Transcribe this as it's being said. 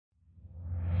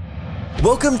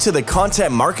Welcome to the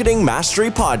Content Marketing Mastery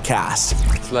Podcast.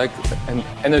 It's like an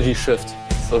energy shift.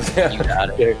 So you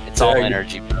got it. It's all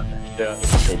energy, brother. Yeah.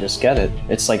 They just get it.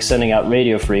 It's like sending out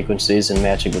radio frequencies and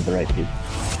matching with the right people.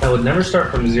 I would never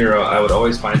start from zero. I would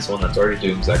always find someone that's already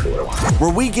doing exactly what I want.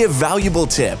 Where we give valuable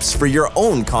tips for your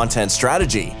own content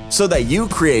strategy so that you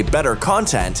create better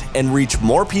content and reach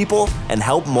more people and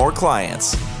help more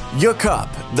clients. Yukup,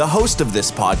 the host of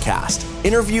this podcast,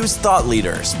 interviews thought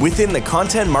leaders within the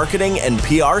content marketing and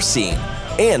PR scene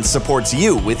and supports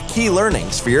you with key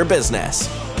learnings for your business.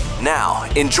 Now,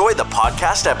 enjoy the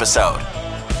podcast episode.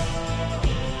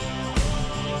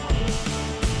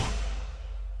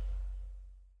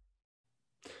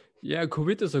 Yeah,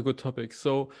 COVID is a good topic.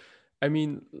 So, I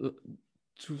mean,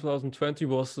 2020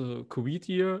 was a COVID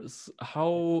year.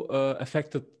 How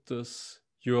affected this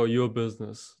your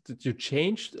business? Did you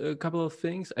change a couple of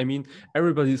things? I mean,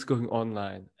 everybody is going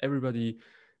online. Everybody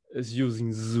is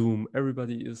using Zoom.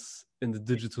 Everybody is in the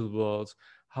digital world.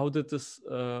 How did this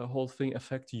whole thing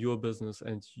affect your business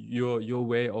and your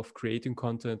way of creating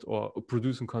content or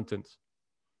producing content?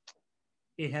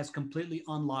 It has completely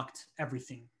unlocked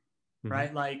everything,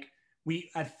 right? Like when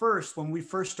we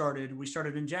first started, we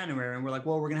started in January and we're like,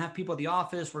 well, we're going to have people at the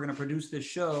office. We're going to produce this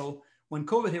show. When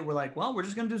COVID hit, we're like, well, we're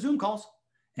just going to do Zoom calls.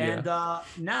 And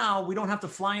now we don't have to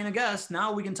fly in a guest.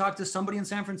 Now we can talk to somebody in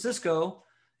San Francisco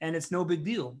and it's no big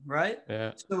deal, right?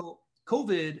 Yeah. So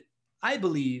COVID, I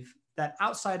believe that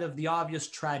outside of the obvious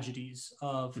tragedies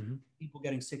of people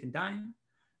getting sick and dying,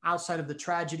 outside of the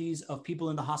tragedies of people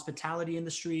in the hospitality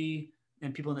industry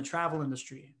and people in the travel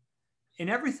industry,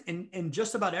 in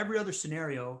just about every other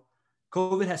scenario,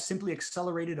 COVID has simply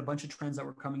accelerated a bunch of trends that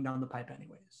were coming down the pipe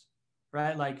anyways,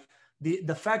 right? Like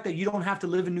the fact that you don't have to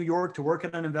live in New York to work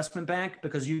at an investment bank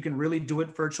because you can really do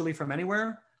it virtually from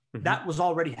anywhere, that was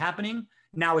already happening.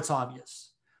 Now it's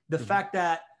obvious. The fact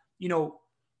that,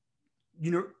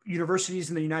 universities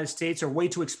in the United States are way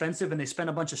too expensive and they spend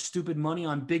a bunch of stupid money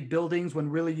on big buildings when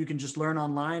really you can just learn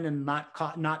online and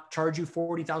not charge you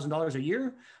 $40,000 a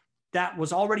year. That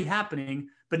was already happening,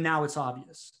 but now it's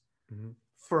obvious.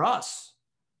 For us,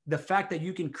 the fact that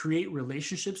you can create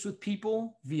relationships with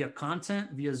people via content,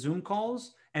 via Zoom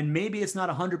calls, and maybe it's not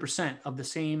 100% of the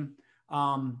same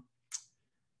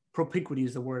propinquity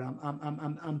is the word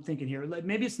I'm thinking here. Like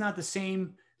maybe it's not the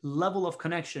same level of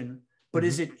connection, but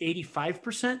is it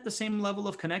 85% the same level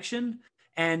of connection?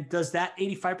 And does that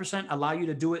 85% allow you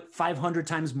to do it 500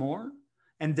 times more?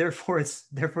 And therefore it's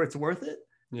worth it?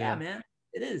 Yeah, man,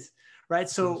 it is. Right.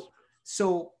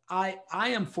 So I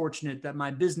am fortunate that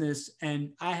my business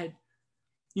and I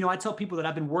tell people that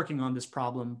I've been working on this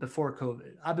problem before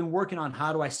COVID. I've been working on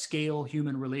how do I scale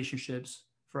human relationships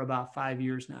for about 5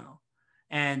 years now.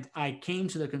 And I came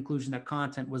to the conclusion that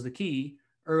content was the key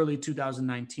early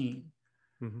 2019.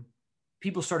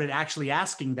 People started actually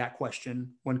asking that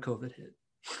question when COVID hit,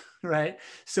 right?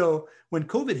 So when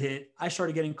COVID hit, I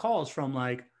started getting calls from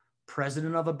like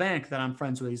president of a bank that I'm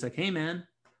friends with. He's like, hey man,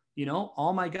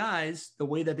 all my guys, the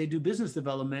way that they do business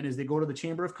development is they go to the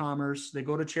Chamber of Commerce, they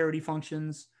go to charity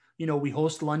functions, we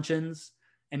host luncheons,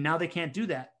 and now they can't do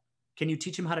that. Can you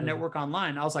teach them how to network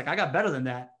online? I was like, I got better than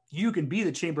that. You can be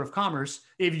the Chamber of Commerce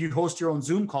if you host your own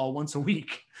Zoom call once a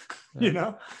week,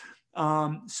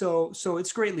 So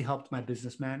it's greatly helped my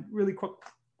business, man. Really,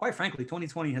 quite frankly,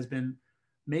 2020 has been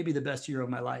maybe the best year of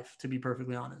my life, to be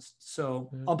perfectly honest.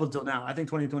 So up until now, I think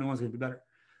 2021 is going to be better.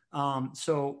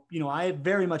 I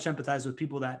very much empathize with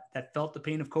people that felt the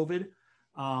pain of COVID.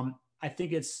 I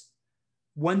think it's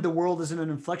when the world is in an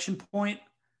inflection point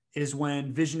is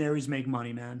when visionaries make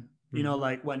money, man.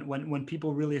 Like when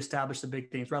people really establish the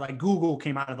big things, right? Like Google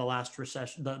came out of the last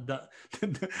recession,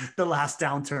 the last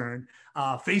downturn.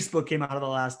 Facebook came out of the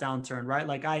last downturn, right?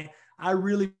 Like I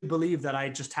really believe that I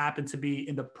just happened to be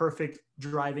in the perfect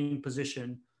driving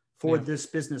position for this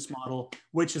business model,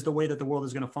 which is the way that the world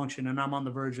is going to function. And I'm on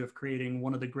the verge of creating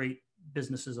one of the great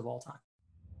businesses of all time.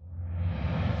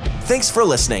 Thanks for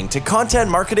listening to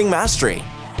Content Marketing Mastery.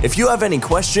 If you have any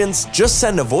questions, just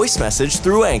send a voice message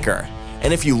through Anchor.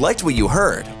 And if you liked what you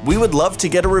heard, we would love to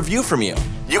get a review from you.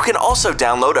 You can also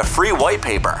download a free white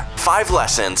paper, 5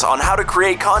 lessons on how to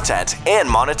create content and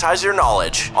monetize your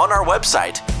knowledge on our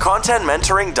website,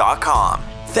 contentmentoring.com.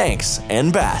 Thanks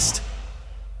and best.